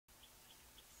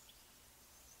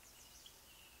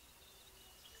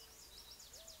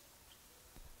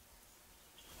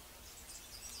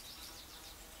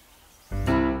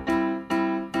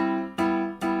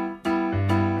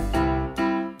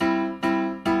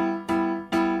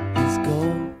His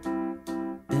goal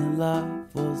in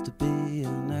life was to be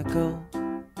an echo,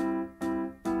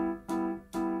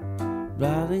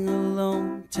 riding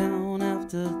alone, town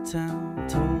after town,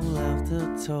 toll after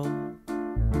toll.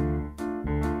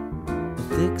 A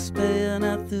thick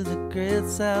bayonet through the great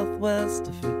Southwest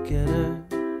to forget her.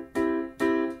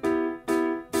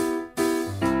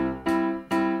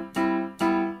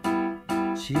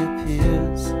 She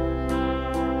appears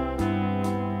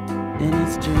in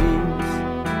his dreams,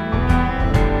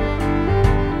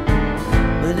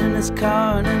 but in his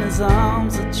car and in his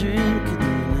arms a dream could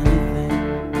mean anything.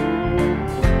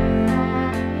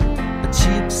 A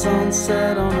cheap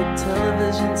sunset on a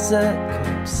television set could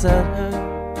upset her,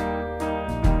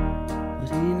 but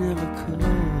he never could.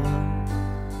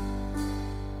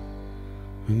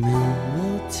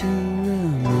 Remember to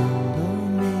remember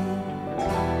me,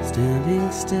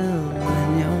 standing still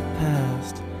in your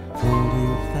past,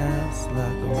 floating fast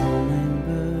like a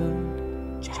hummingbird.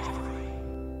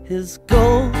 His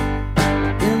goal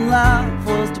in life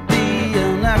was to be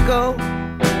an echo,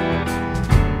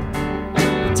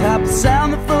 the type of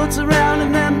sound that floats around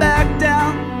and then back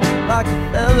down like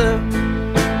a feather.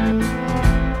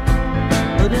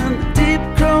 But in the deep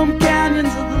chrome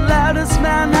canyons of the loudest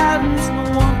Manhattans, no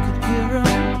one could hear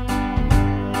him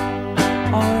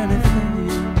or anything.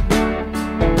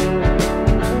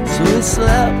 So he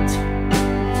slept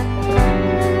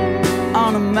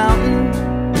on a mountain